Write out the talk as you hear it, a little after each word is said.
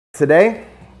Today,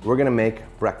 we're gonna make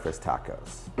breakfast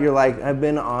tacos. You're like, I've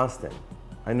been to Austin.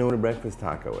 I know what a breakfast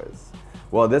taco is.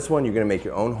 Well, this one, you're gonna make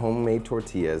your own homemade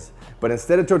tortillas, but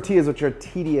instead of tortillas, which are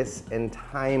tedious and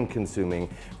time consuming,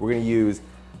 we're gonna use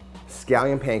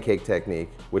Scallion Pancake technique,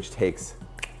 which takes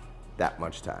that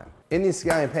much time. In these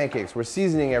Scallion Pancakes, we're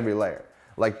seasoning every layer.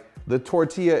 Like the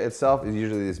tortilla itself is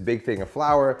usually this big thing of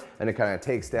flour, and it kind of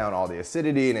takes down all the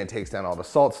acidity and it takes down all the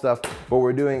salt stuff. What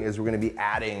we're doing is we're gonna be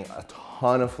adding a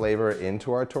ton of flavor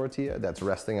into our tortilla that's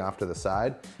resting off to the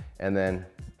side, and then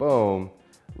boom,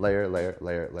 layer, layer,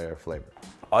 layer, layer of flavor.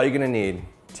 All you're gonna need,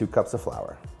 2 cups of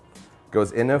flour.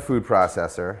 Goes in a food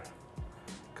processor,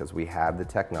 because we have the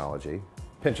technology.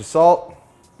 Pinch of salt,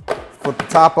 flip the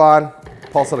top on,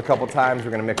 pulse it a couple times, we're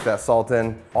gonna mix that salt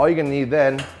in. All you're gonna need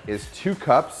then is 2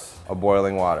 cups of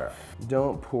boiling water.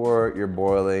 Don't pour your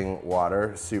boiling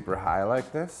water super high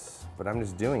like this, but I'm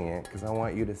just doing it because I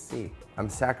want you to see. I'm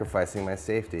sacrificing my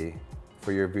safety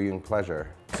for your viewing pleasure.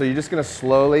 So you're just gonna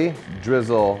slowly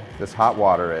drizzle this hot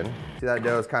water in. See that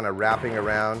dough is kind of wrapping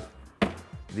around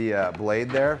the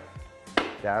blade there?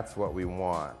 That's what we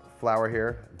want. Flour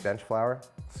here, bench flour.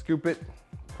 Scoop it,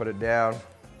 put it down.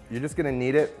 You're just gonna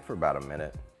knead it for about a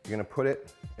minute. You're gonna put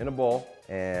it in a bowl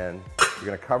and you're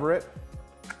gonna cover it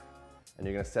and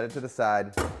you're gonna set it to the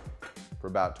side for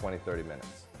about 20, 30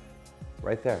 minutes.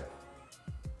 Right there.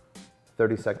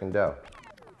 30-second dough,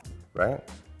 right?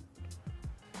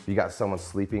 If you got someone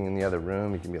sleeping in the other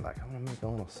room, you can be like, I'm gonna make a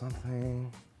little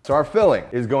something. So our filling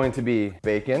is going to be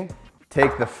bacon.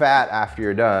 Take the fat after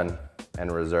you're done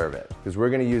and reserve it, because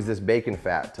we're gonna use this bacon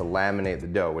fat to laminate the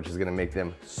dough, which is gonna make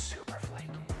them super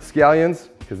flaky. Scallions,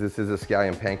 because this is a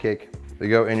scallion pancake, they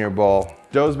go in your bowl.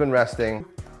 Dough's been resting,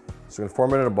 so we're gonna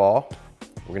form it in a ball.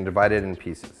 We're gonna divide it in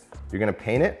pieces. You're gonna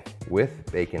paint it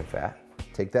with bacon fat.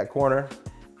 Take that corner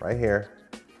right here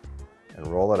and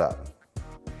roll it up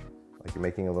like you're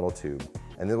making a little tube.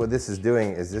 And then what this is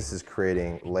doing is this is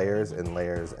creating layers and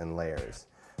layers and layers.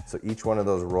 So each one of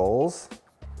those rolls,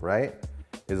 right,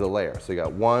 is a layer. So you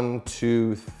got 1,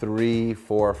 2, 3,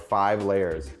 4, 5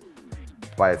 layers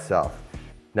by itself.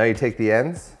 Now you take the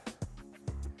ends,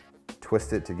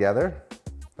 twist it together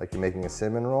like you're making a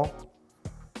cinnamon roll,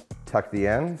 tuck the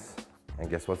ends, and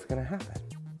guess what's gonna happen?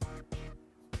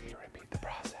 You repeat the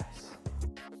process.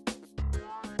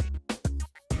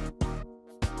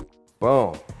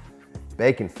 Boom,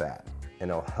 bacon fat, and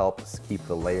it'll help us keep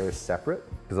the layers separate,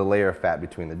 because a layer of fat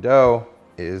between the dough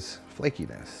is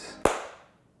flakiness.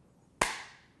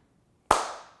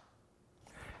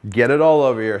 Get it all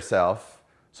over yourself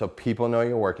so people know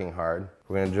you're working hard.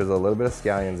 We're gonna drizzle a little bit of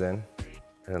scallions in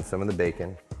and then some of the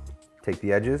bacon. Take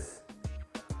the edges,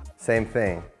 same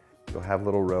thing. You'll have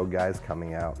little rogue guys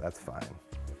coming out, that's fine.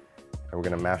 And we're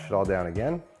gonna mash it all down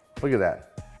again. Look at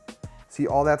that. See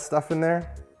all that stuff in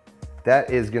there?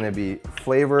 That is gonna be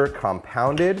flavor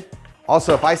compounded.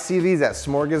 Also, if I see these at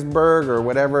Smorgasburg or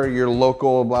whatever, your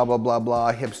local blah, blah, blah,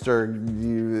 blah,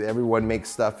 hipster, everyone makes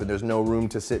stuff and there's no room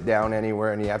to sit down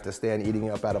anywhere and you have to stand eating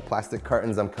up out of plastic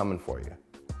cartons, I'm coming for you.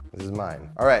 This is mine.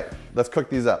 All right, let's cook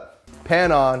these up.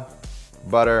 Pan on,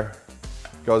 butter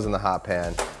goes in the hot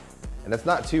pan. And it's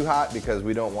not too hot because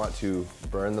we don't want to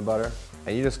burn the butter.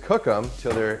 And you just cook them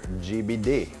till they're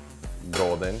GBD,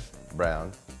 golden,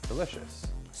 brown, delicious.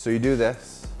 So you do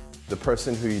this, the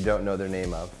person who you don't know their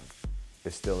name of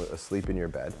is still asleep in your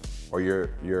bed, or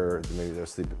maybe they're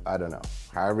asleep, I don't know,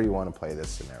 however you want to play this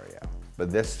scenario.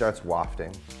 But this starts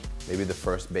wafting. Maybe the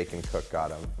first bacon cook got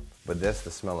them, but this, the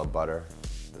smell of butter,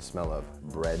 the smell of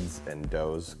breads and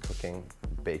doughs cooking,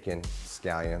 bacon,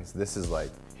 scallions, this is like,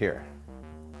 here.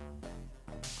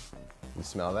 You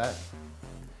smell that?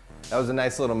 That was a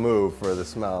nice little move for the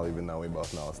smell, even though we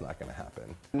both know it's not gonna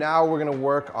happen. Now we're gonna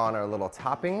work on our little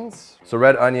toppings. So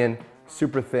red onion,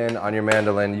 super thin on your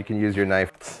mandolin. You can use your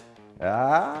knife. The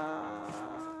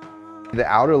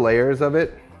outer layers of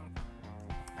it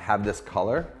have this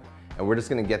color, and we're just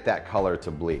gonna get that color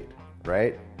to bleed,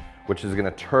 right? Which is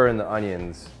gonna turn the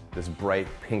onions this bright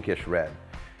pinkish red.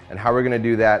 And how we're gonna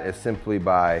do that is simply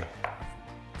by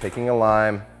taking a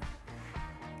lime,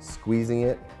 squeezing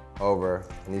it over,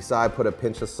 and you saw I put a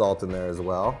pinch of salt in there as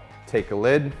well. Take a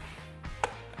lid,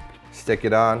 stick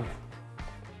it on.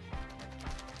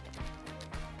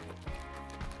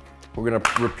 We're gonna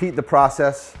repeat the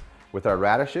process with our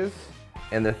radishes,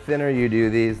 and the thinner you do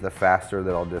these, the faster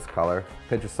they'll discolor.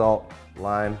 Pinch of salt,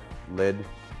 lime, lid.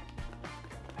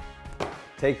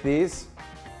 Take these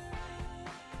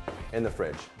in the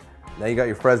fridge. Now you got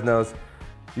your Fresnos.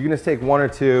 You can just take 1 or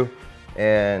 2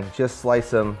 and just slice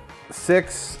them.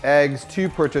 6 eggs, 2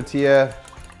 per tortilla.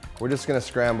 We're just gonna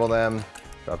scramble them.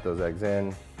 Drop those eggs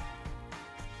in.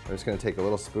 I'm just gonna take a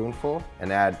little spoonful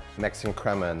and add Mexican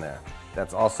crema in there.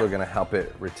 That's also gonna help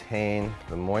it retain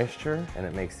the moisture, and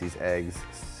it makes these eggs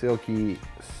silky,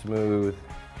 smooth.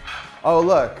 Oh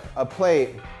look, a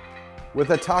plate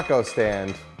with a taco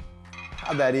stand.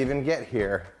 How'd that even get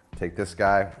here? Take this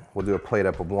guy, we'll do a plate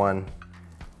up of one.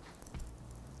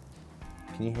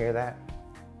 Can you hear that?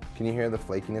 Can you hear the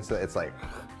flakiness? It's like,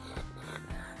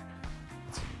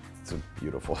 it's a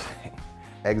beautiful thing.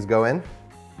 Eggs go in.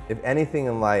 If anything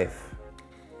in life,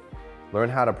 learn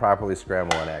how to properly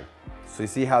scramble an egg. So you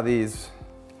see how these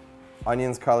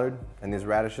onions colored and these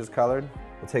radishes colored?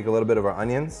 We'll take a little bit of our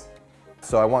onions.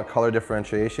 So I want color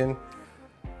differentiation.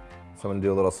 So I'm gonna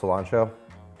do a little cilantro.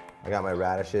 I got my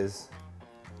radishes.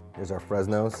 Here's our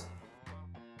Fresnos.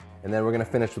 And then we're gonna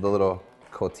finish with a little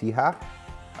cotija.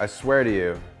 I swear to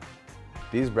you,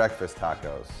 these breakfast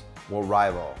tacos will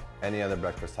rival any other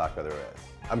breakfast taco there is.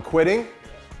 I'm quitting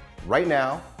right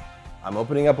now. I'm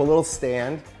opening up a little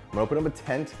stand. I'm gonna open up a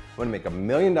tent. I'm gonna make $1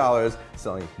 million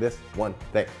selling this one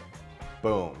thing.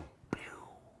 Boom.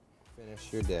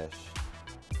 Finish your dish.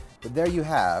 But there you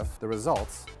have the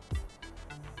results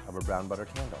of a brown butter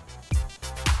candle.